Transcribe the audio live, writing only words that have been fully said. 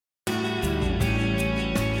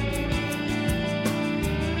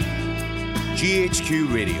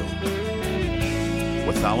GHQ Radio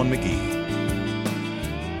with Alan McGee.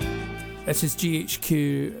 This is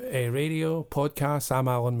GHQ Radio podcast. I'm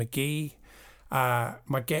Alan McGee.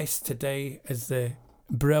 My guest today is the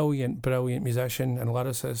brilliant musician and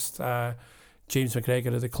lyricist James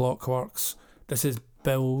McGregor of the Clockworks. This is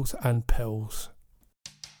Bills and Pills.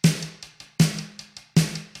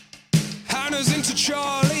 Hannah's into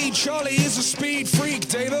Charlie. Charlie is a speed freak.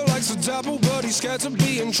 David likes to dabble, but he's scared to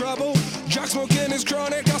be in trouble. Jack smoking is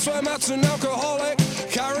chronic. I swear Matt's an alcoholic.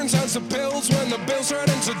 Karen turns to pills when the bills turn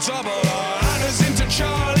into double. Hannah's into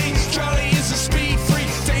Charlie. Charlie is a speed freak.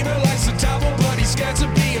 David likes to dabble, but he's scared to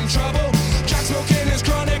be in trouble. Jack smoking is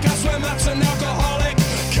chronic. I swear Matt's an alcoholic.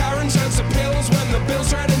 Karen turns to pills when the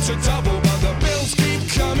bills turn into double. But the bills keep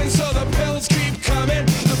coming, so the pills keep coming.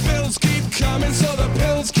 The bills keep coming, so the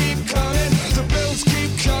pills keep coming. The bills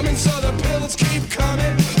keep coming, so the pills keep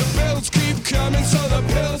coming. The bills keep coming, so the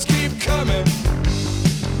pills keep coming.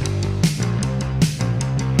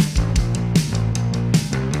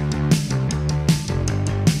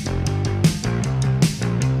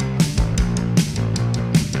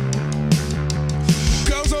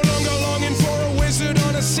 Girls no longer longing for a wizard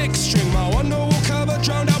on a six-string. My wonderful cover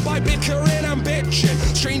drowned out by bickering and bitching.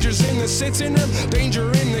 Strangers in the sitting room,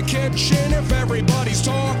 danger in the kitchen. If everybody's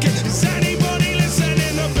talking, is anybody listening?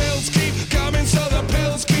 The bills keep coming, so the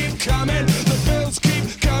pills keep coming. The bills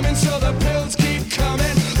keep coming, so the pills keep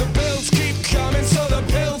coming. The bills keep coming, so the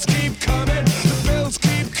pills keep coming. The bills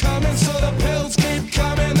keep coming, so the pills keep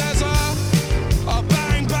coming. There's a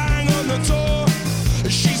bang bang on the door.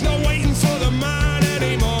 She's not waiting for the man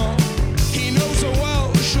anymore. He knows her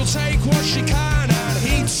well, she'll take what she can. And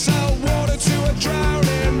he'd sell water to a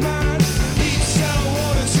drowning man. He'd sell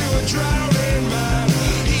water to a drowning man.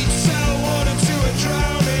 He'd sell water to a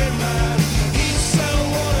drowning man. He'd sell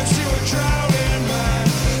water to a drowning man.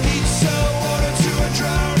 He'd sell water to a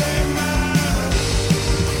drowning man.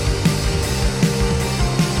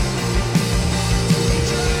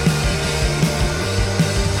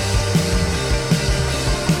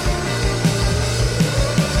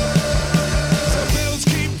 The bills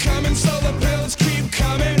keep coming, so the pills keep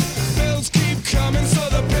coming. Bills keep coming, so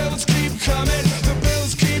the pills keep coming. The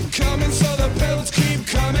bills keep coming, so the pills keep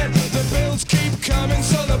coming. The bills keep coming,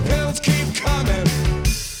 so the pills keep coming.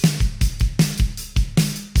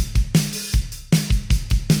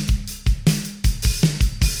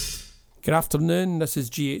 Good afternoon, this is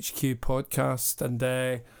GHQ Podcast, and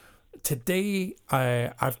today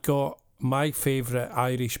I've got my favourite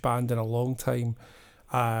Irish band in a long time.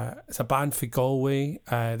 It's a band from Galway.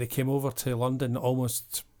 They came over to London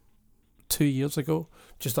almost 2 years ago,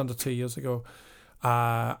 just under 2 years ago,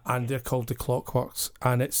 and they're called the Clockworks,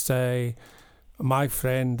 and it's my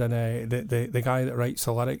friend and the guy that writes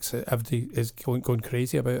the lyrics that everybody is going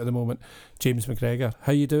crazy about at the moment, James McGregor.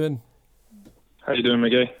 How you doing? How you doing,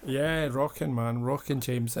 McGee? Yeah, rocking, man, rocking,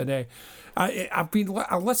 James. And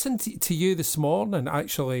I listened to you this morning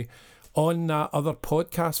actually on that other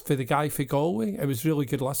podcast for the guy for Galway. It was really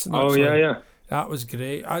good listening. Oh, actually. yeah. That was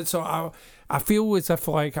great. I feel as if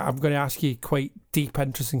like I'm going to ask you quite deep,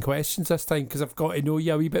 interesting questions this time because I've got to know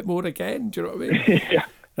you a wee bit more again. Do you know what I mean? Yeah.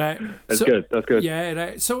 Right. That's good. Yeah,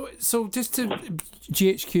 right. So just to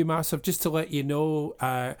GHQ Massive, just to let you know,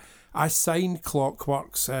 I signed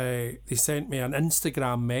Clockworks. They sent me an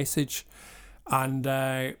Instagram message, and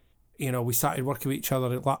we started working with each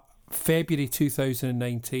other in February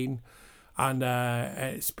 2019, and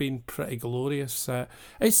it's been pretty glorious.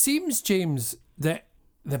 It seems, James, that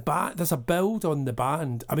the band, there's a build on the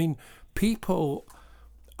band. I mean, people.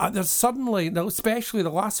 There's suddenly, especially the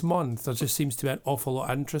last month, there just seems to be an awful lot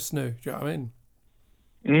of interest now. Do you know what I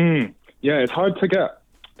mean? Yeah, it's hard to get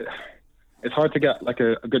like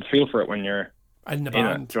a good feel for it when you're in the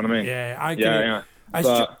band. Do you know what I mean? Yeah, I get yeah.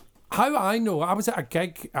 it. How I know, I was at a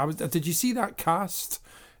gig. Did you see that cast?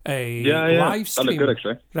 Yeah. Live stream. That looked good,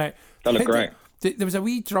 actually. Right. That looked great. There was a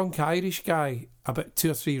wee drunk Irish guy about 2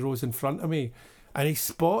 or 3 rows in front of me, and he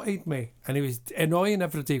spotted me, and he was annoying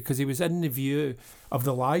everybody because he was in the view of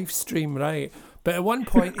the live stream, right? But at one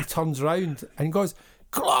point he turns round and goes,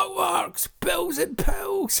 "Clockworks, Bills and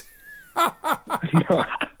Pills."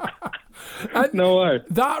 No way.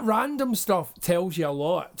 That random stuff tells you a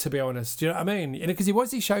lot, to be honest. Do you know what I mean? Because he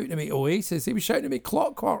wasn't shouting at me Oasis, he was shouting at me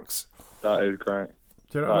Clockworks. That is great.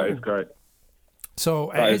 Do you know what I mean? That is great.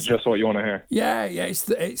 So that is just what you want to hear. Yeah,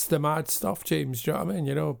 it's the mad stuff, James. Do you know what I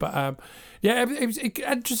mean? But it was an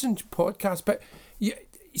interesting podcast. But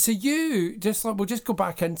we'll just go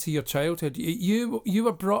back into your childhood. You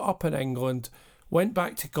were brought up in England, went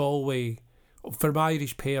back to Galway from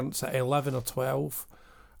Irish parents at 11 or 12,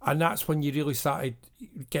 And that's when you really started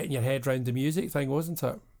getting your head around the music thing, wasn't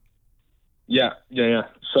it? Yeah.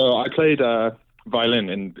 So I played violin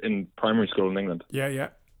in primary school in England. Yeah.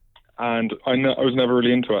 And I was never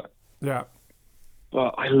really into it. Yeah.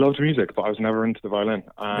 But I loved music, but I was never into the violin.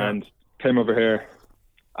 And came over here,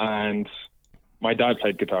 and my dad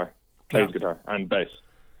plays guitar and bass.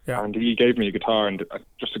 Yeah. And he gave me a guitar and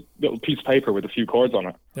just a little piece of paper with a few chords on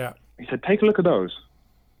it. Yeah. He said, take a look at those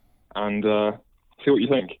and see what you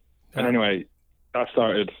think. Yeah. And anyway, that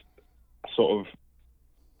started a sort of,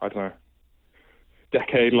 I don't know,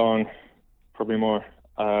 decade-long, probably more,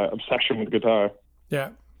 obsession with guitar. Yeah.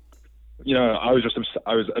 You know, I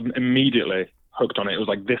was immediately hooked on it. It was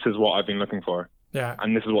like, this is what I've been looking for. Yeah.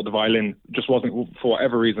 And this is what the violin just wasn't, for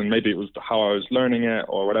whatever reason. Maybe it was how I was learning it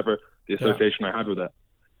or whatever, the association I had with it.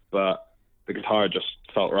 But the guitar just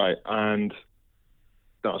felt right. And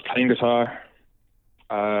I was playing guitar,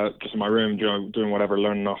 just in my room, you know, doing whatever,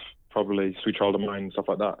 learning off probably Sweet Child of Mine, stuff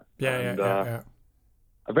like that. Yeah.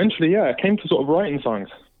 Eventually, I came to sort of writing songs.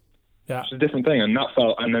 Yeah. Which is a different thing. And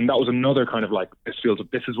then that was another kind of like, this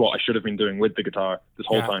is what I should have been doing with the guitar this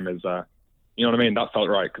whole time is, you know what I mean? That felt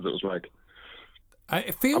right, because it was like,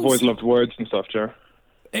 it feels, I've always loved words and stuff, Joe.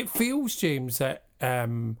 It feels, James, that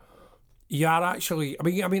you are actually, I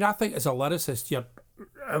mean, I think as a lyricist, you're,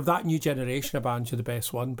 of that new generation of bands, you're the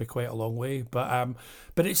best one by quite a long way. But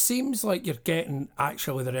it seems like you're getting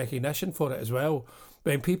actually the recognition for it as well.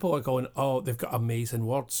 When people are going, oh, they've got amazing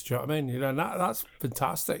words, do you know what I mean? You know, and that's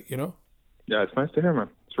fantastic, you know? Yeah, it's nice to hear, man.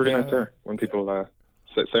 It's really nice to hear when people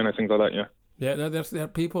say nice things like that, yeah. Yeah, no, there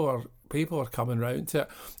people are coming round to it.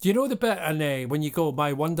 Do you know the bit in when you go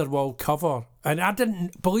My Wonderwall cover? And I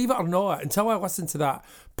didn't believe it or not until I listened to that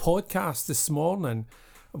podcast this morning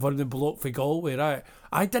of one of the bloke for Galway, right?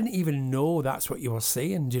 I didn't even know that's what you were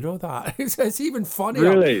saying. Do you know that? It's even funnier.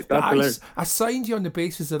 Really? That's hilarious. I signed you on the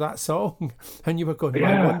basis of that song, and you were going,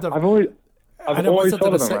 yeah, My Wonder. I've always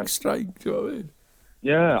thought of a them, man. six strike. Do you know what I mean?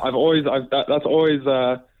 Yeah, that's always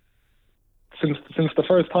since the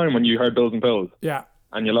first time when you heard Bills and Pills. Yeah.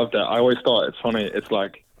 And you loved it. I always thought it's funny. It's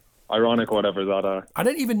like ironic or whatever that I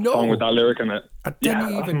didn't even know song with that lyric in it. That's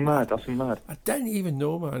mad. I didn't even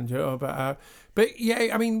know, man. You know, but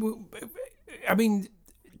yeah, I mean,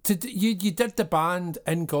 you did the band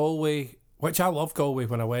in Galway, which I loved Galway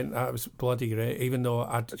when I went. That was bloody great, even though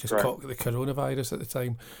I'd just caught the coronavirus at the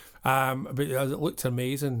time. But it looked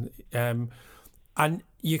amazing. And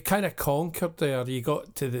you kind of conquered there. You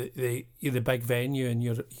got to the big venue in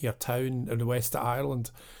your town in the west of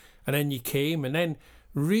Ireland, and then you came, and then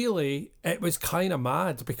really it was kind of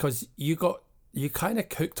mad because you kind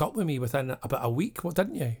of hooked up with me within about a week,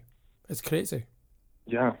 didn't you? It's crazy.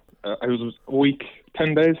 Yeah, it was a week,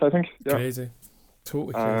 10 days, I think. Yeah. Crazy,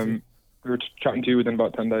 totally crazy. We were chatting to you within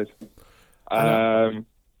about 10 days. I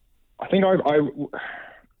think I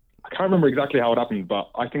can't remember exactly how it happened, but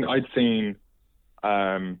I think I'd seen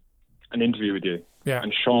an interview with you,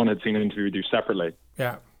 and Sean had seen an interview with you separately,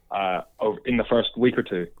 in the first week or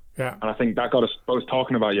two, and I think that got us both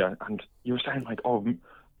talking about you, and you were saying like, oh,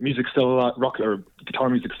 music's still alive, guitar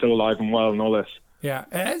music's still alive and well, and all this. Yeah,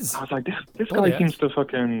 it is. I was like, this guy seems to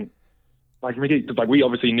fucking like we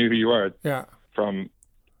obviously knew who you were, from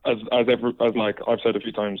as like I've said a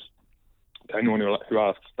few times to anyone who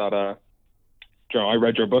asks that. You know, I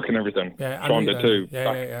read your book and everything. Yeah, Sean did too.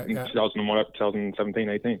 Yeah. In 2017,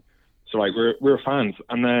 18. So like we're fans,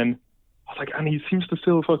 and then I was like, and he seems to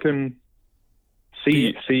still fucking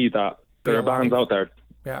see that there are bands out there.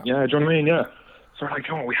 Yeah. Yeah, do you know what I mean? Yeah. So we're like,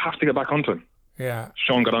 come on, we have to get back onto him. Yeah.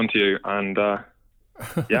 Sean got onto you, and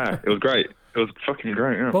yeah, it was great. It was fucking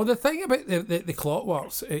great. Yeah. Well, the thing about the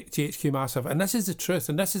Clockworks at GHQ Massive, and this is the truth,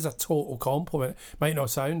 and this is a total compliment. Might not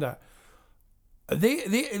sound it.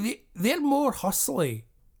 They're more hustly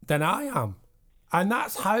than I am, and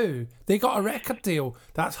that's how they got a record deal.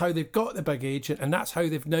 That's how they've got the big agent, and that's how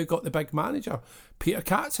they've now got the big manager, Peter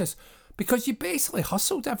Katzis, because you basically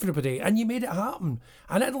hustled everybody and you made it happen.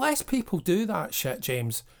 And unless people do that shit,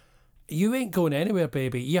 James, you ain't going anywhere,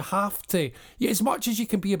 baby. You have to, as much as you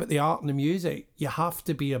can be about the art and the music, you have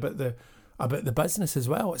to be about the business as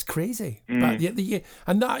well. It's crazy, but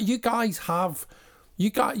and that you guys have. You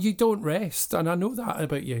don't rest, and I know that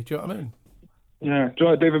about you. Do you know what I mean? Yeah, do you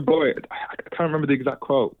know David Bowie? I can't remember the exact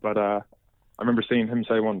quote, but I remember seeing him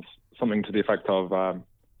say once something to the effect of,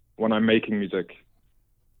 "When I'm writing music,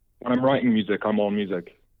 I'm all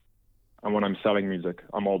music, and when I'm selling music,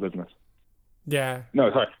 I'm all business." Yeah.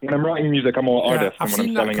 No, sorry. When I'm writing music, I'm all artist, and when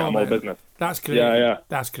I'm selling it, I'm all business. That's great. Yeah.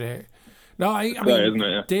 That's great. No, I mean, isn't it?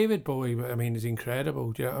 Yeah. David Bowie, I mean, is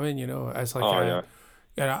incredible. Do you know what I mean? You know, it's like,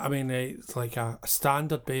 I mean, it's like a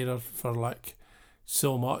standard bearer for like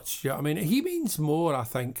so much. You know what I mean? He means more, I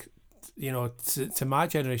think, you know, to my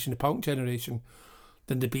generation, the punk generation,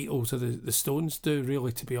 than the Beatles or the Stones do,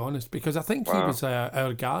 really, to be honest. Because I think he was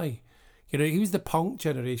our guy. You know, he was the punk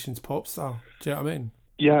generation's pop star. Do you know what I mean?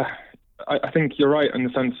 Yeah, I think you're right in the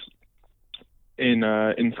sense in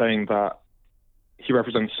saying that he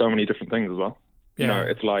represents so many different things as well. You know,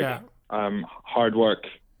 it's like hard work,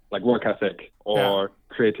 like work ethic, or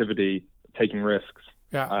creativity, taking risks,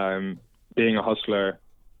 being a hustler.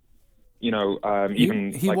 You know,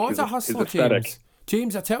 even he like was a hustler, James.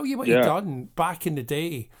 James, I tell you what he done back in the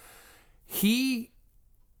day. And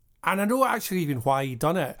I know actually even why he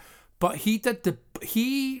done it, but he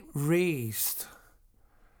raised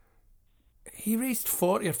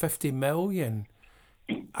 40 or 50 million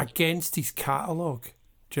against his catalogue.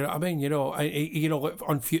 Do you know what I mean? You know,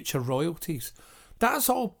 on future royalties. That's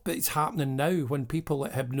all that's happening now when people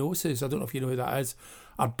like Hipgnosis, I don't know if you know who that is,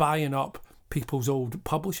 are buying up people's old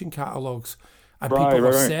publishing catalogues and people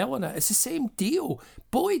are selling it. It's the same deal.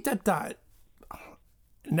 Bowie did that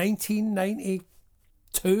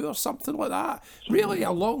 1992 or something like that. Really,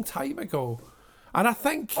 a long time ago. And I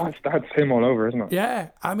think that's him all over, isn't it? Yeah,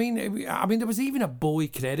 I mean, there was even a Bowie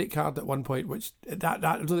credit card at one point, which that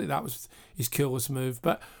I don't think that was his coolest move.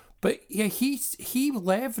 But yeah, he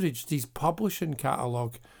leveraged his publishing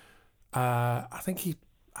catalogue. I think he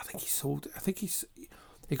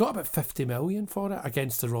got about 50 million for it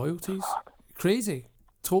against the royalties. Crazy,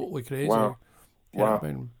 totally crazy. Wow. You know what I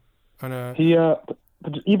mean? And he but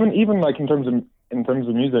even like in terms of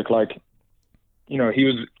music, like, you know, he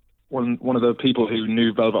was one of the people who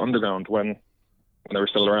knew Velvet Underground when they were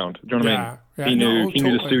still around. Do you know what I mean? Yeah, he knew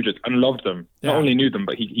the Stooges and loved them. Not only knew them,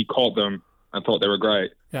 but he caught them and thought they were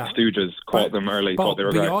great. Yeah. The Stooges caught them early, thought they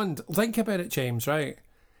were great. Think about it, James, right?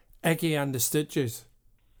 Iggy and the Stooges,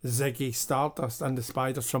 Ziggy Stardust and the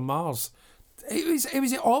Spiders from Mars. It was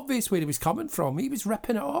obvious where he was coming from. He was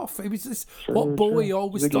ripping it off. It was just what Bowie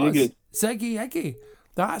always does. Ziggy Iggy.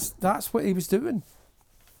 That's what he was doing.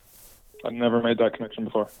 I've never made that connection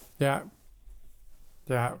before. Yeah.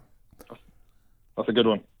 That's a good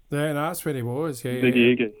one. Yeah, that's where he was. Yeah,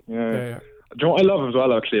 Ziggy Iggy. Yeah. Do you know what I love as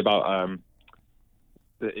well, actually, about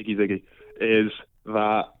the Iggy Ziggy, is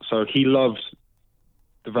that, so he loved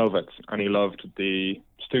the Velvets and he loved the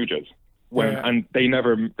Stooges. And they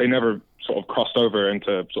never sort of crossed over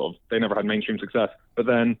into they never had mainstream success. But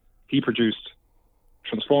then he produced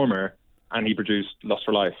Transformer and he produced Lust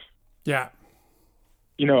for Life. Yeah.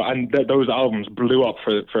 You know, and those albums blew up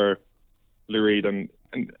for Lou Reed and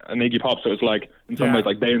Iggy Pop. So it's like, in some ways,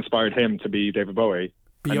 like they inspired him to be David Bowie.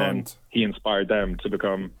 And then he inspired them to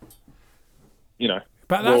become, you know,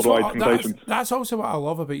 but worldwide sensations. That's also what I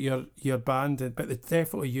love about your band. But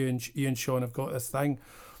definitely you and Sean have got this thing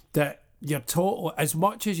that you're total, as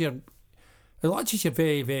much as you're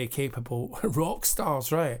very, very capable rock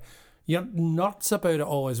stars, right? You're nuts about it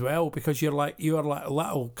all as well, because you're like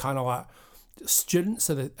little kind of like students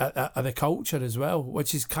of the culture as well,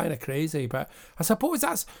 which is kind of crazy. But I suppose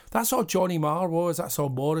that's all Johnny Marr was, that's all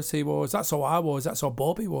Morrissey was, that's all I was, that's all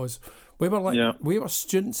Bobby was. We were we were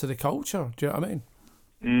students of the culture. Do you know what I mean?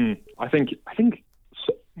 I think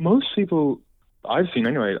most people I've seen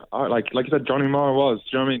anyway, like you said, Johnny Marr was. Do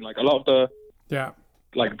you know what I mean? Like a lot of the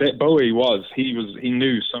Bowie was. He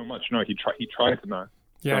knew so much. You know, he tried to know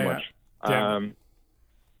so much. Yeah.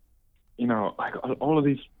 You know, like all of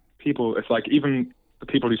these people, it's like even the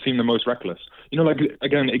people who seem the most reckless. You know, like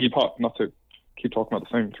again, Iggy Pop. Not to keep talking about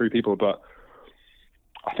the same three people, but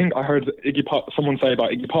I think I heard someone say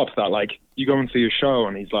about Iggy Pop that like you go and see his show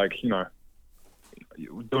and he's like, you know,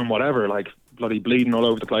 doing whatever, like bloody bleeding all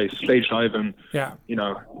over the place, stage diving. Yeah. You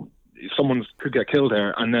know, someone could get killed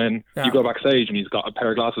here, and then you go backstage and he's got a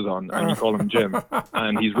pair of glasses on, and you call him Jim,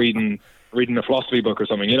 and he's reading a philosophy book or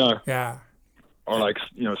something, you know. Yeah. Or like,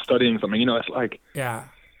 you know, studying something, you know. It's like. Yeah.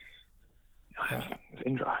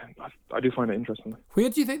 I do find it interesting. Where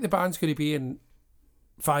do you think the band's going to be in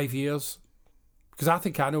 5 years? Because I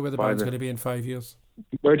think I know where the band's going to be in 5 years.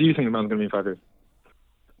 Where do you think the band's going to be in 5 years?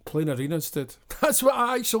 Playing arenas, dude. That's what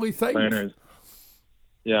I actually think. Playing.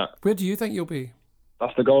 Yeah. Where do you think you'll be?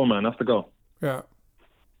 That's the goal, man. That's the goal. Yeah.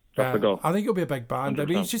 That's the goal. I think you'll be a big band. 100%. I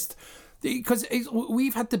mean, it's just because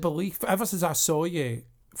we've had the belief ever since I saw you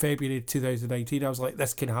February 2019. I was like,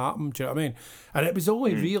 this can happen. Do you know what I mean? And it was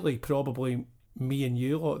only really probably me and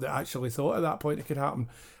you lot that actually thought at that point it could happen.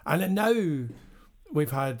 And then now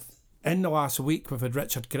we've had, in the last week, we've had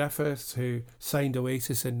Richard Griffiths, who signed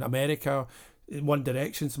Oasis in America, One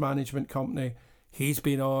Direction's management company. He's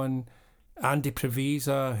been on. Andy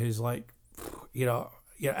Previsa, who's like, you know,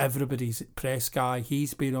 everybody's press guy.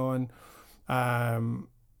 He's been on.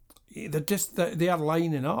 they are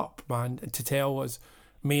lining up, man, to tell us,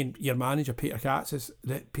 your manager Peter Katz,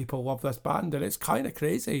 that people love this band, and it's kind of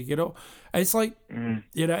crazy, you know. It's like,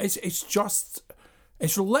 you know,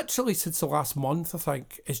 it's literally since the last month, I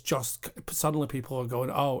think, it's just suddenly people are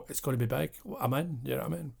going, oh, it's going to be big. I'm in, you know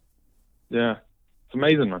what I mean? Yeah, it's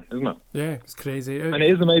amazing, man, isn't it? Yeah, it's crazy. And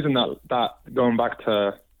it is amazing that going back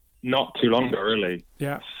to not too long ago, really,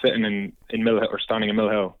 sitting in Mill Hill or standing in Mill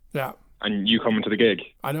Hill, and you coming to the gig.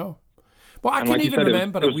 I know. Well, I can even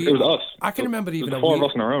remember it was us. I can remember even the four of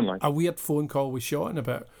us on our own, a weird phone call with Sean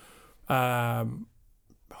about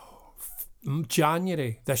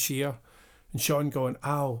January this year, and Sean going,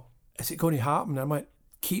 "Oh, is it going to happen?" And I went,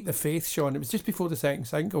 "Keep the faith, Sean." It was just before the second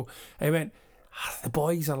single. And he went, "The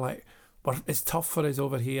boys are like, it's tough for us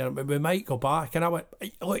over here. We might go back." And I went,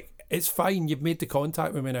 "Look, it's fine. You've made the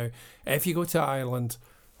contact with me now. If you go to Ireland,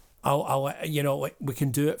 I'll you know, like, we can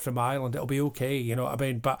do it from Ireland. It'll be okay, you know what I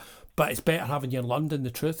mean? But it's better having you in London, the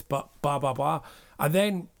truth, but blah, blah, blah." And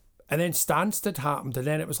then Stansted happened, and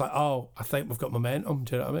then it was like, oh, I think we've got momentum,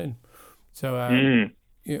 do you know what I mean? So,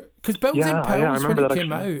 because Bills and Pills, when it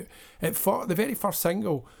came out, the very first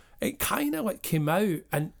single, it kind of like came out,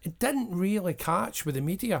 and it didn't really catch with the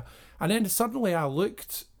media. And then suddenly I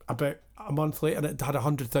looked about a month later, and it had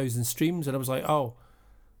 100,000 streams, and I was like, oh,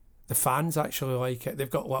 the fans actually like it. They've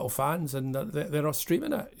got little fans, and they're all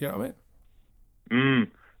streaming it, you know what I mean?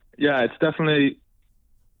 Yeah, it's definitely.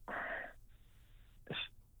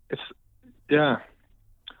 It's yeah,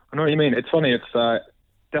 I know what you mean. It's funny. It's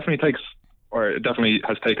definitely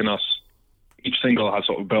has taken us. Each single has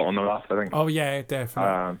sort of built on the last, I think. Oh yeah,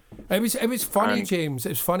 definitely. It was funny, James. It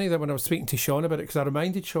was funny that when I was speaking to Sean about it, because I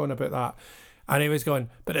reminded Sean about that, and he was going,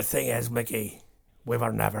 "But the thing is, Mickey, we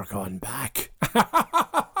were never going back."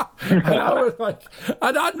 And I was like,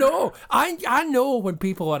 and I know when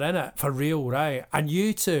people are in it for real, right? And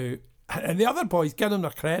you two and the other boys, give them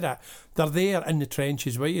their credit, they're there in the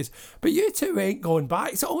trenches with you. But you two ain't going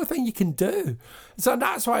back. It's the only thing you can do. So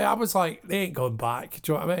that's why I was like, they ain't going back.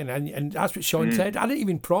 Do you know what I mean? And that's what Sean said. I didn't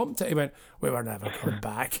even prompt it. He went, we were never going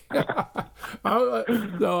back. I was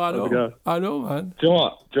like, no, I know, man. Do you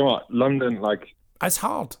know what? London, like, it's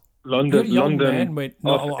hard. London, men with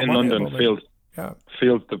not a lot of money London feels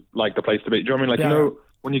the place to be. Do you know what I mean? Like, you know,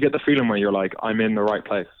 when you get the feeling where you're like, I'm in the right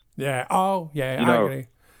place. Yeah. Oh, yeah. I agree.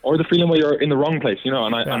 Or the feeling where you're in the wrong place, you know.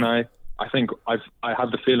 And I think I have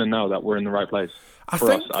the feeling now that we're in the right place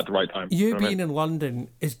for us at the right time. You being in London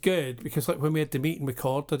is good, because like when we had the meeting with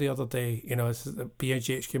Corda the other day, you know, it's the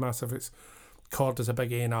BGHQ Massive. It's Corda's a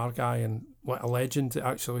big A&R guy and what a legend,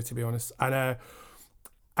 actually, to be honest. And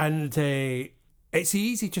it's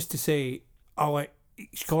easy just to say, oh, like,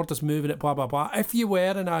 Corda's moving it, blah, blah, blah. If you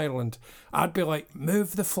were in Ireland, I'd be like,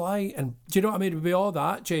 move the flight. And do you know what I mean? It would be all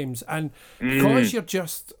that, James. And because you're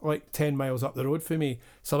just like 10 miles up the road for me,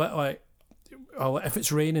 so that, like, if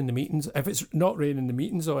it's raining, the meetings, if it's not raining, the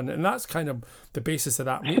meeting's on. And that's kind of the basis of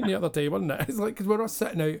that meeting the other day, wasn't it? It's like, because we're all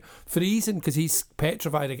sitting out freezing because he's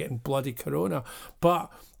petrified of getting bloody corona.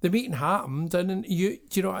 But the meeting happened, and you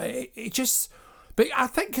know, it just. But I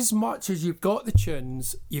think as much as you've got the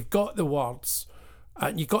tunes, you've got the words,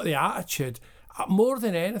 and you've got the attitude, more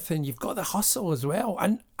than anything, you've got the hustle as well.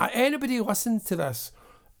 And anybody listening to this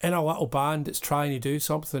in a little band that's trying to do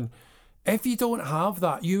something, if you don't have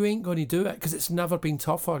that, you ain't going to do it, because it's never been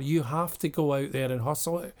tougher. You have to go out there and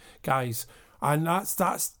hustle it, guys. And that's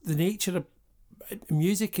the nature of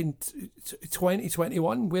music in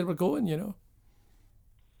 2021, where we're going, you know?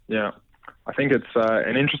 Yeah. I think it's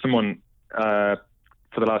an interesting one for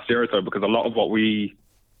the last year or so, because a lot of what we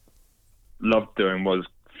loved doing was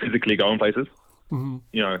physically going places. Mm-hmm.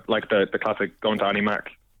 You know, like the classic going to Annie Mac.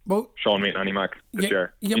 Well, Sean meeting Annie Mac this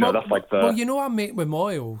year. Yeah, you know, that's like the. Well, you know, I'm mate with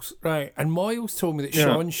Miles, right? And Miles told me that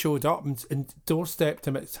Sean showed up and doorstepped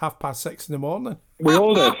him at 6:30 in the morning. We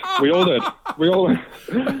all did.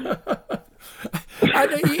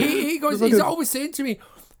 And he goes. He's always saying to me,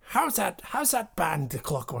 "How's that band, The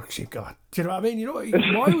Clockworks, you've got?" Do you know what I mean? You know,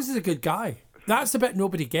 Miles is a good guy. That's the bit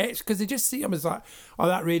nobody gets, because they just see him as that,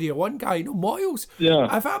 that Radio 1 guy. You know, Miles,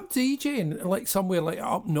 if I'm DJing like somewhere like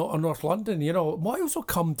up North London, you know, Miles will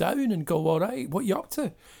come down and go, all right, what you up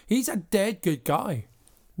to? He's a dead good guy.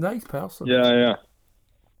 Nice person. Yeah.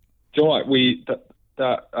 Do you know what? We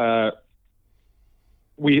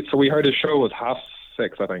heard his show was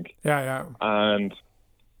 6:30, I think. Yeah. And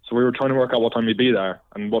so we were trying to work out what time we'd be there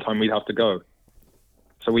and what time we'd have to go.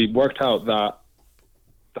 So we worked out that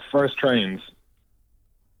the first trains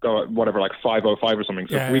go at whatever, like 5:05 or something.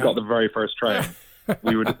 So if we got the very first train,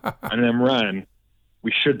 we would, and then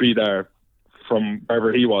we should be there from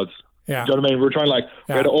wherever he was. Yeah. Do you know what I mean? We were trying we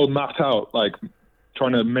had it all mapped out, like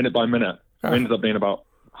trying to minute by minute. It ended up being about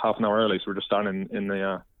half an hour early, so we're just standing in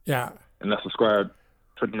the in Leicester Square,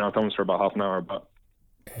 twiddling our thumbs for about half an hour. But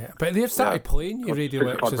they've started playing you, Radio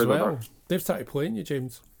X as well. There. They've started playing you,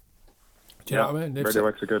 James. Do you know what I mean? Radio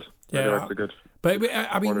X are good. Radio X are good. But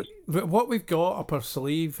I mean, what we've got up our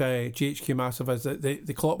sleeve, GHQ Massive, is that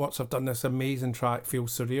the Clockworks have done this amazing track, Feel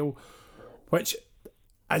Surreal, which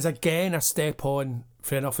is again a step on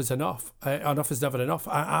for Enough Is Enough. Enough Is Never Enough.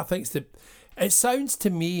 I think it sounds to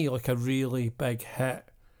me like a really big hit,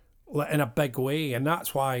 in a big way, and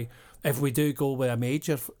that's why if we do go with a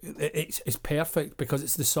major, it's perfect because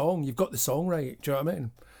it's the song. You've got the song right. Do you know what I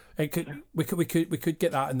mean? We could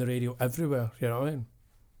get that in the radio everywhere. You know what I mean?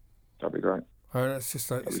 That'd be great. It's just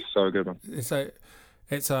like, that'd be so good, man.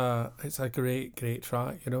 It's a great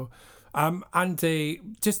track, you know. And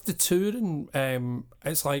just the touring,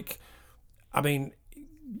 it's like, I mean,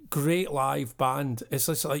 great live band. It's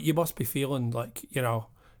just like you must be feeling like, you know,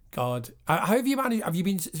 God. How have you managed? Have you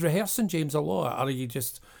been rehearsing, James, a lot, or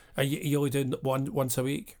are you only doing once a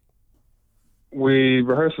week? We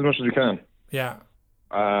rehearse as much as we can. Yeah.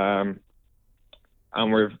 And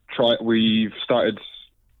we've started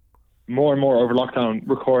more and more over lockdown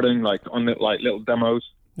recording like on little demos.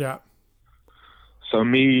 Yeah. So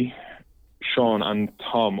me, Sean, and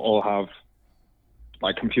Tom all have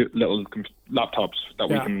like little laptops that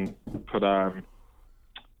we can put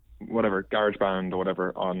whatever GarageBand or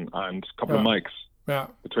whatever on, and a couple of mics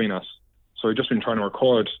between us. So we've just been trying to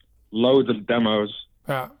record loads of demos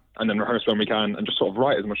and then rehearse when we can and just sort of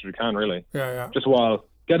write as much as we can, really. Just while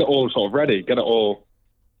get it all sort of ready, get all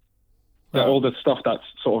the stuff that's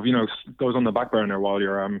sort of, you know, goes on the back burner while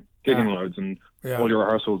you're gigging loads, and all your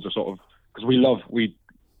rehearsals are sort of, because we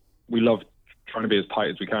love trying to be as tight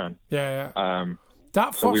as we can.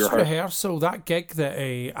 That first rehearsal, that gig that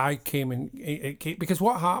I came in, because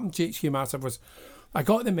what happened, GHQ Massive, was I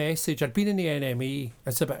got the message. I'd been in the NME,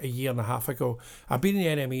 it's about a year and a half ago. I'd been in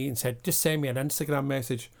the NME and said, just send me an Instagram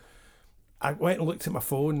message. I went and looked at my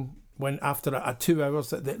phone when after 2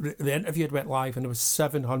 hours that the interview had went live, and there was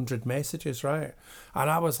 700 messages, right? And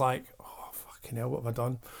I was like, oh, fucking hell, what have I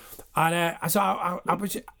done? And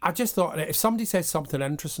I just thought that if somebody says something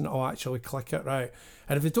interesting, I'll actually click it, right?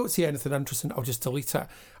 And if they don't say anything interesting, I'll just delete it.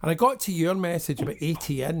 And I got to your message about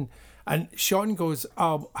 80 in, and Sean goes,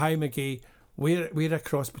 oh, hi, McGee. We're a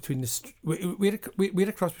cross between we're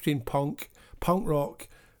a cross between punk rock.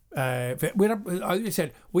 We're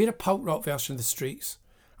a punk rock version of the Streets.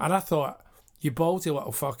 And I thought, you ballsy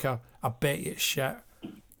little fucker, I bet you it's shit.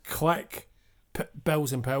 Click,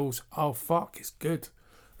 Bills and Pills. Oh fuck, it's good.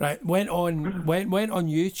 Right, went on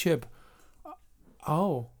YouTube.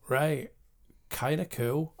 Oh right, kind of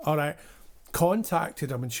cool. All right,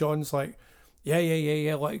 contacted him, and Sean's like,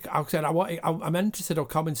 yeah. Like I said, I'm interested. I'll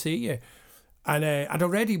come and see you. And I'd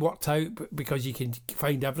already worked out, because you can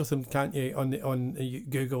find everything, can't you, on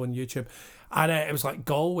Google and YouTube. And it was like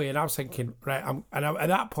Galway, and I was thinking, right, at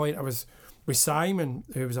that point I was with Simon,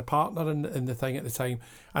 who was a partner in the thing at the time,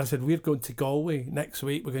 and I said, we're going to Galway next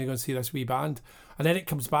week, we're going to go and see this wee band. And then it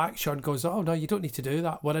comes back, Sean goes, oh no, you don't need to do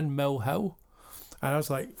that, we're in Mill Hill. And I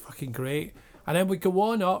was like, fucking great. And then we go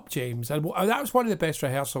on up, James, and that was one of the best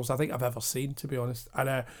rehearsals I think I've ever seen, to be honest.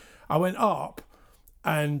 And I went up,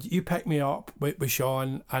 and you picked me up with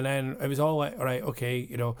Sean, and then it was all like, all right, okay,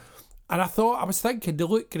 you know. And I was thinking, they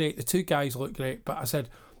look great, the two guys look great, but I said,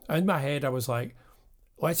 in my head, I was like,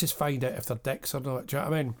 let's just find out if they're dicks or not, do you know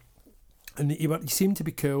what I mean? And you seemed to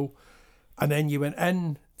be cool, and then you went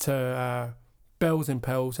in to Bills and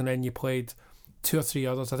Pills, and then you played 2 or 3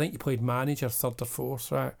 others. I think you played Manager, third or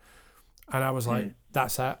fourth, right? And I was like,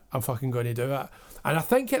 that's it, I'm fucking going to do it. And I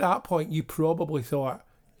think at that point, you probably thought,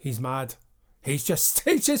 he's mad. He just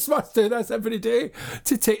must do this every day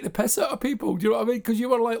to take the piss out of people. Do you know what I mean? Because you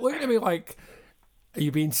were like looking at me like, are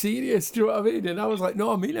you being serious? Do you know what I mean? And I was like,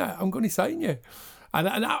 no, I mean it. I'm going to sign you. And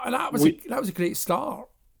that was a great start.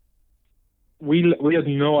 We had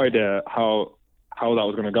no idea how that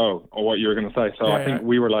was going to go or what you were going to say. So I think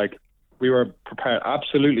we were prepared,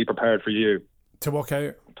 absolutely prepared for you to walk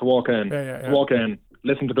out, to walk in,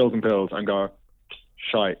 listen to Bills and Pills, and go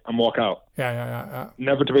shite and walk out. Yeah.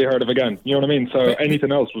 Never to be heard of again. You know what I mean? So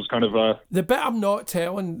anything else was kind of the bit I'm not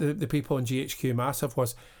telling the people in GHQ Massive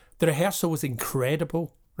was the rehearsal was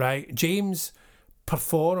incredible, right? James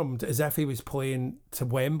performed as if he was playing to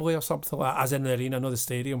Wembley or something like that, as in the arena, not the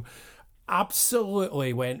stadium.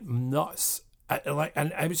 Absolutely went nuts.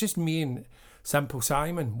 And it was just me and Simple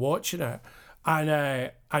Simon watching it,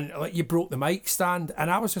 and like you broke the mic stand, and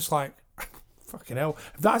I was just like, fucking hell,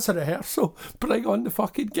 if that's a rehearsal, bring on the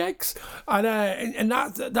fucking gigs. And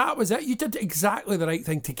that was it. You did exactly the right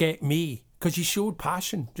thing to get me because you showed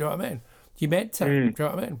passion. Do you know what I mean? You meant to. Do you know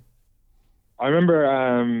what I mean? I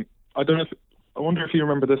remember. I wonder if you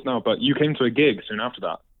remember this now, but you came to a gig soon after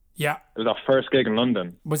that. Yeah. It was our first gig in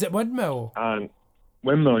London. Was it Windmill? And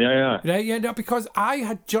Windmill, yeah. Right, yeah, no, because I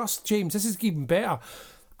had just, James, this is even better.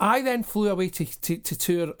 I then flew away to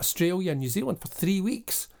tour Australia and New Zealand for 3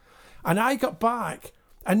 weeks. And I got back,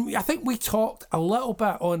 and I think we talked a little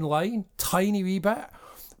bit online, tiny wee bit.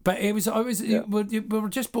 But we were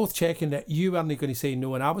just both checking that you weren't going to say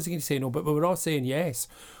no and I wasn't going to say no, but we were all saying yes.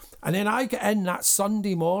 And then I got in that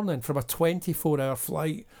Sunday morning from a 24-hour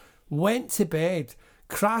flight, went to bed,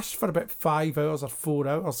 crashed for about 5 hours or 4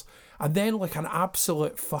 hours, and then like an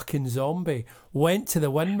absolute fucking zombie went to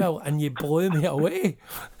the Windmill and you blew me away.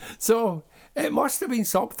 So it must have been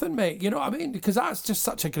something, mate. You know what I mean? Because that's just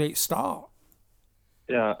such a great start.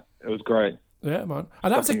 Yeah, it was great. Yeah, man.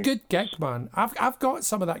 And that was a good gig, man. I've got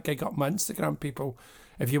some of that gig up my Instagram, people.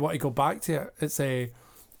 If you want to go back to it, it's a,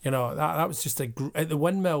 you know, that was just at the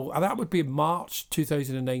Windmill. That would be March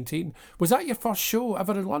 2019. Was that your first show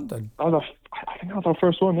ever in London? I think that was our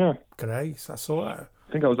first one, yeah. Grace, I saw it. I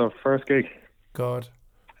think that was our first gig. God.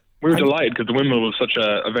 We were delighted because the Windmill was such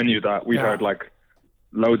a venue that we heard like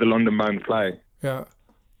loads of London bands play. Yeah.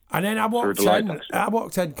 And then I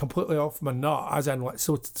walked in completely off my nut, as in like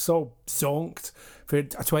so zonked for a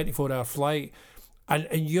 24-hour flight.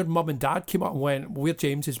 And your mum and dad came up and went, we're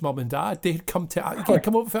James's mum and dad. They'd come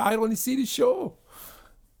over for Ireland and see the show.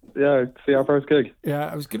 Yeah, see our first gig.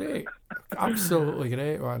 Yeah, it was great. Absolutely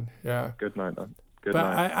great, man. Yeah. Good night, man. Good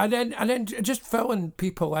but night. And then just filling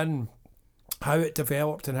people in how it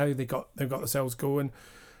developed and how they got themselves going.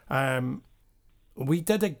 We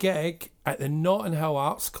did a gig at the Notting Hill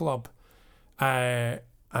Arts Club, and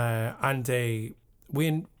we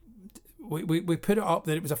put it up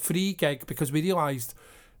that it was a free gig because we realised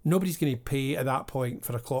nobody's going to pay at that point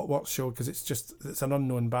for a Clockworks show because it's an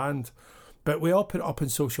unknown band. But we all put it up on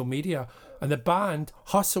social media, and the band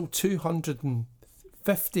hustled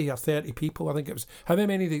 250 or 30 people. I think it was how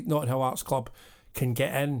many the Notting Hill Arts Club can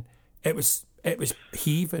get in. It was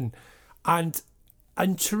heaving, and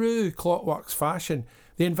in true Clockworks fashion,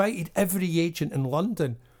 they invited every agent in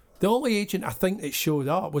London. The only agent I think that showed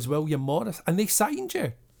up was William Morris, and they signed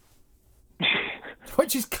you.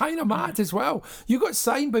 Which is kind of mad as well. You got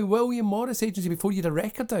signed by William Morris Agency before you had a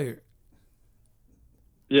record out.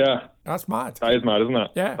 Yeah. That's mad. That is mad, isn't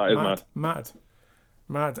it? Yeah. That is mad.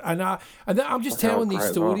 And I'm just telling these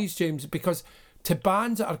stories, James, because to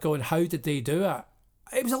bands that are going, how did they do it?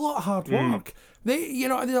 It was a lot of hard work. There's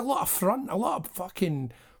a lot of front, a lot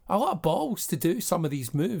of balls to do some of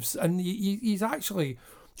these moves. And you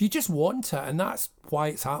just want it, and that's why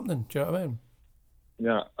it's happening. Do you know what I mean?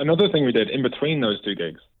 Yeah. Another thing we did in between those two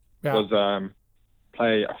gigs was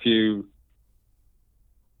play a few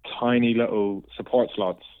tiny little support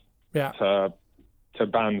slots to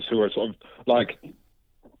bands who are sort of like,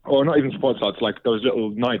 or not even support slots, like those little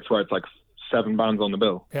nights where it's like 7 bands on the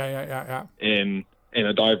bill. Yeah. In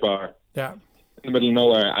a dive bar. Yeah. In the middle of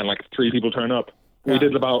nowhere, and like 3 people turn up. Yeah. We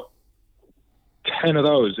did about 10 of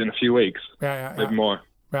those in a few weeks. Maybe more.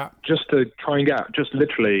 Yeah. Just to try and get just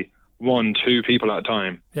literally 1-2 people at a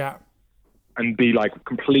time. Yeah. And be like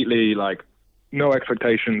completely like no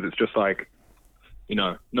expectations. It's just like, you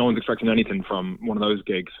know, no one's expecting anything from one of those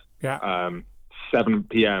gigs. Yeah. 7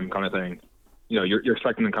 p.m. kind of thing. You know, you're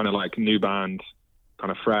expecting a kind of like new band, kind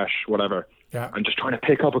of fresh, whatever. Yeah. And just trying to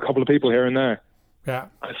pick up a couple of people here and there. Yeah.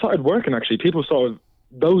 I started working actually. People sort of,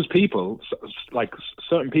 those people, like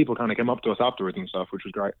certain people kind of came up to us afterwards and stuff, which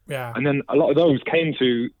was great. Yeah. And then a lot of those came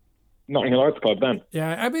to Notting Hill Arts Club then.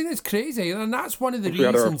 Yeah, I mean, it's crazy. And that's one of the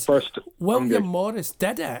reasons William Morris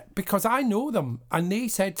did it, because I know them. And they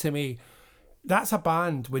said to me, that's a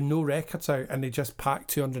band with no records out and they just packed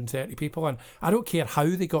 230 people in. I don't care how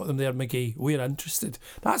they got them there, McGee. We're interested.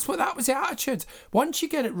 That was the attitude. Once you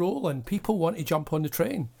get it rolling, people want to jump on the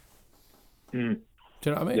train. Do you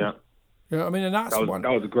know what I mean? Yeah. You know what I mean? And that's that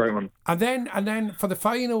was a great one. And then for the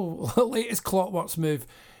final latest Clockworks move,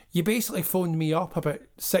 you basically phoned me up about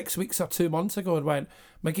 6 weeks or 2 months ago and went,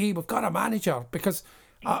 McGee, we've got a manager, because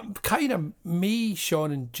kind of me,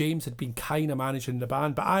 Sean and James had been kind of managing the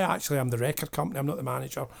band, but I actually am the record company. I'm not the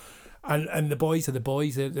manager. And the boys are the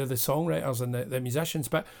boys. They're the songwriters and the musicians.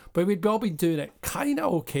 But we'd all been doing it kind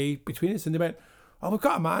of okay between us. And they went, oh, we've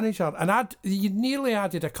got a manager. And you'd nearly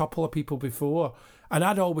added a couple of people before. And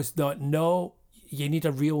I'd always thought, no, you need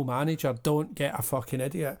a real manager. Don't get a fucking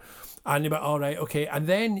idiot. And they went, all right, okay. And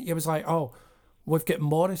then it was like, oh, we've got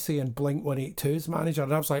Morrissey and Blink-182's manager.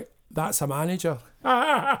 And I was like, that's a manager.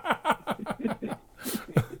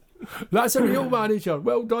 That's a real manager.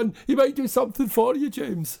 Well done. He might do something for you,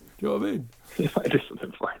 James. Do you know what I mean? He might do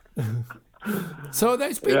something for you. So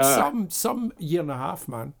that's been some year and a half,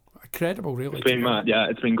 man. Incredible, really. It's been mad. Yeah,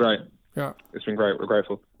 it's been great. Yeah. It's been great. We're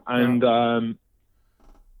grateful. And,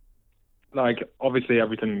 like, obviously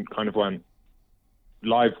everything kind of went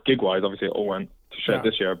live gig-wise. Obviously it all went to shit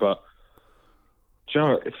this year. But, do you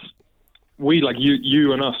know, it's... We, like,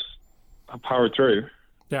 you and us have powered through.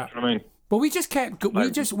 Yeah. Do you know what I mean? But we just kept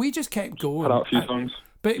we just kept going. Put out a few songs.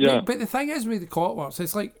 But the thing is with the Clockworks,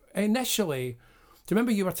 it's like initially, do you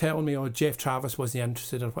remember you were telling me, Jeff Travis wasn't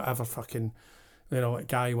interested or whatever fucking,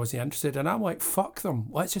 guy wasn't interested, and I'm like, fuck them,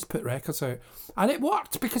 let's just put records out, and it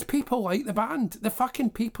worked because people like the band. The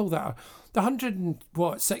fucking people that are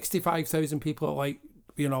the 65,000 people that like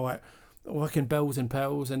fucking Bills and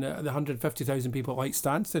Pills, and the 150,000 people like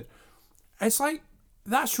Stansted. It's like,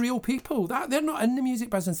 that's real people. That they're not in the music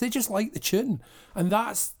business. They just like the tune, and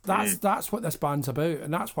that's what this band's about,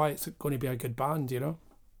 and that's why it's going to be a good band,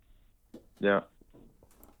 Yeah.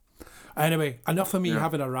 Anyway, enough of me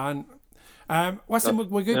having a rant. Listen,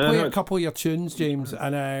 we're going to play a couple of your tunes, James,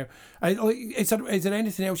 and is there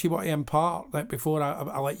anything else you want to impart before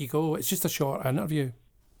I let you go? It's just a short interview.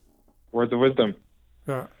 Words of wisdom.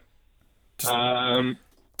 Yeah. Just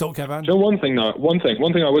don't give in. So one thing I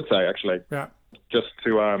would say actually. Yeah. Just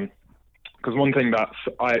to, because one thing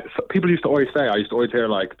people used to always say, I used to always hear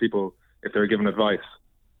like people, if they were given advice,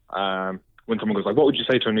 when someone goes like, what would you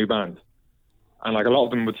say to a new band? And like a lot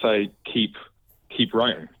of them would say, keep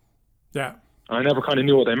writing. Yeah. And I never kind of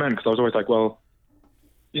knew what they meant, because I was always like, well,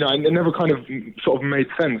 it never kind of sort of made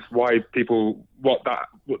sense why people,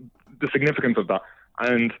 the significance of that.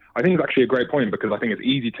 And I think it's actually a great point, because I think it's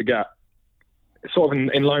easy to get, sort of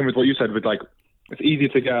in line with what you said, with like, it's easy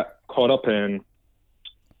to get caught up in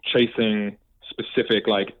chasing specific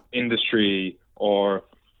like industry or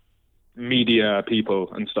media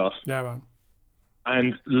people and stuff. Yeah, man.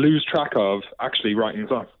 And lose track of actually writing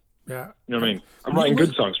songs. Yeah. You know what I mean? I'm writing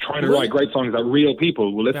good songs, trying to write great songs that real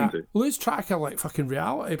people will listen to. Lose track of like fucking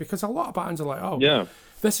reality, because a lot of bands are like,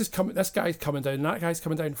 this guy's coming down, that guy's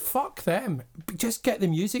coming down. Fuck them. Just get the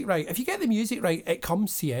music right. If you get the music right, it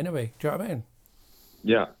comes to you anyway. Do you know what I mean?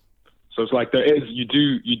 Yeah. So it's like you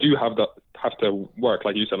do have to work,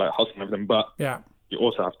 like you said, like hustling and everything, but you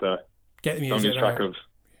also have to get the music lose track of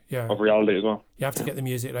reality as well. You have to get the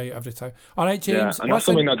music right every time. All right, James. Yeah, and that's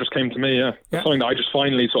something that just came to me, That's something that I just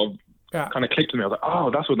finally sort of kind of clicked to me. I was like,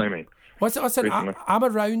 oh, that's what they mean. I'm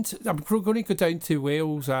around, I'm going to go down to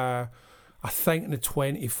Wales, I think on the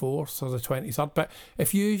 24th or the 23rd, but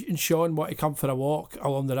if you and Sean want to come for a walk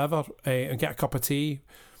along the river and get a cup of tea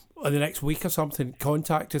in the next week or something,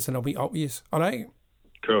 contact us and I'll meet up with you. All right?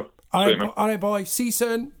 Cool. All right, boy. See you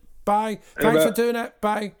soon. Bye. Thanks for doing it.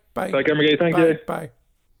 Bye. Take care, McGee. Thank you. Bye.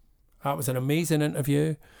 That was an amazing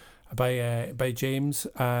interview by James.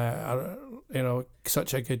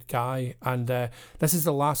 Such a good guy. And this is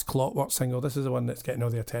the last Clockwork single. This is the one that's getting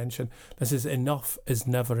all the attention. This is Enough Is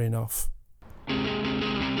Never Enough.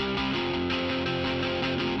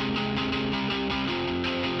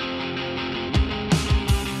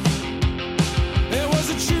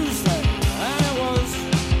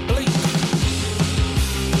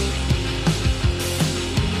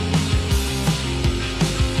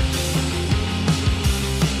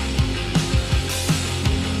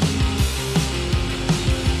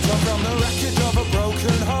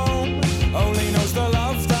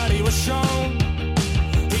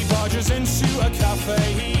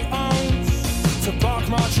 He owns to bark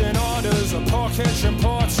marching orders and poor kitchen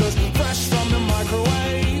porters fresh from the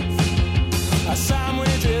microwave. A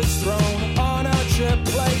sandwich is thrown on a chip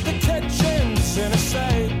plate. The kitchen's in a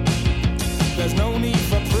state. There's no need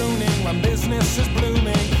for pruning when business is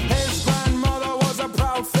blooming. His grandmother was a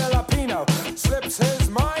proud Filipino. Slips his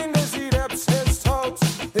mind as he dips his toes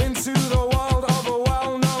into the world of a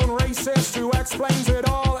well-known racist who explains it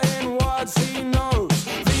all in words he knows.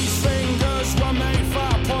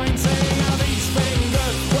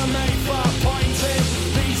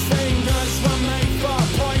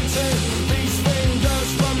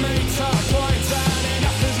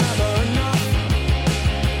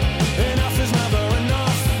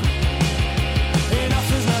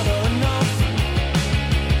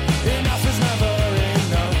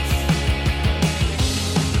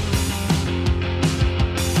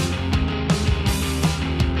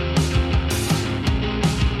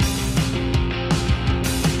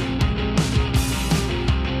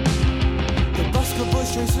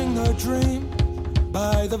 Dream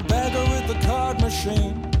by the beggar with the card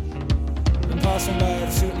machine, and passing by the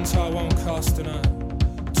suit and tie won't cost enough.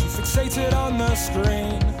 Too fixated on the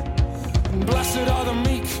screen, Blessed are the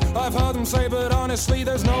meek, I've heard them say, but honestly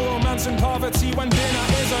there's no romance in poverty when dinner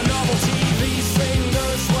is a novelty. These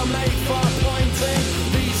fingers were made for pointing.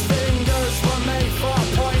 These fingers were made for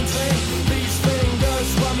pointing. These fingers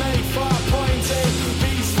were made for pointing.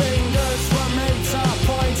 These fingers were made to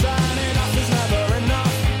point, and enough is never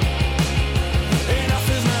enough. Enough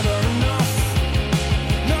is never enough.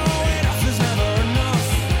 No, enough is never enough.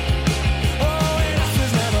 Oh, enough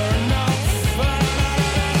is never enough.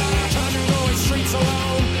 Can't go in streets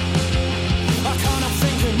alone. I can't help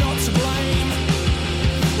thinking not to blame.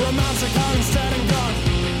 Romantic are instead and gone.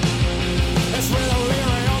 It's with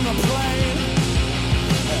O'Leary on the plane.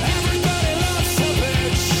 Everybody loves a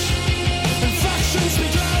bitch. Infections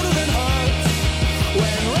speak louder than hurt.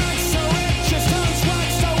 When rags to riches turns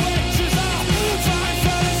rags to witches. Fine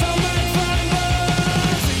fellas don't make fine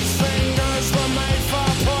birds. These fingers were made for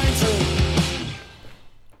pointing.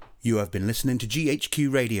 You have been listening to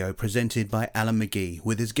GHQ Radio, presented by Alan McGee,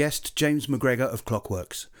 with his guest James McGregor of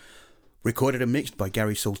Clockworks. Recorded and mixed by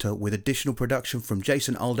Gary Salter, with additional production from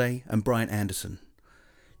Jason Alday and Brian Anderson.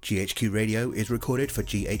 GHQ Radio is recorded for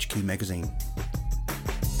GHQ Magazine.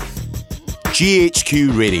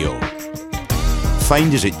 GHQ Radio.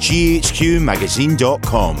 Find us at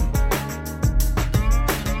ghqmagazine.com.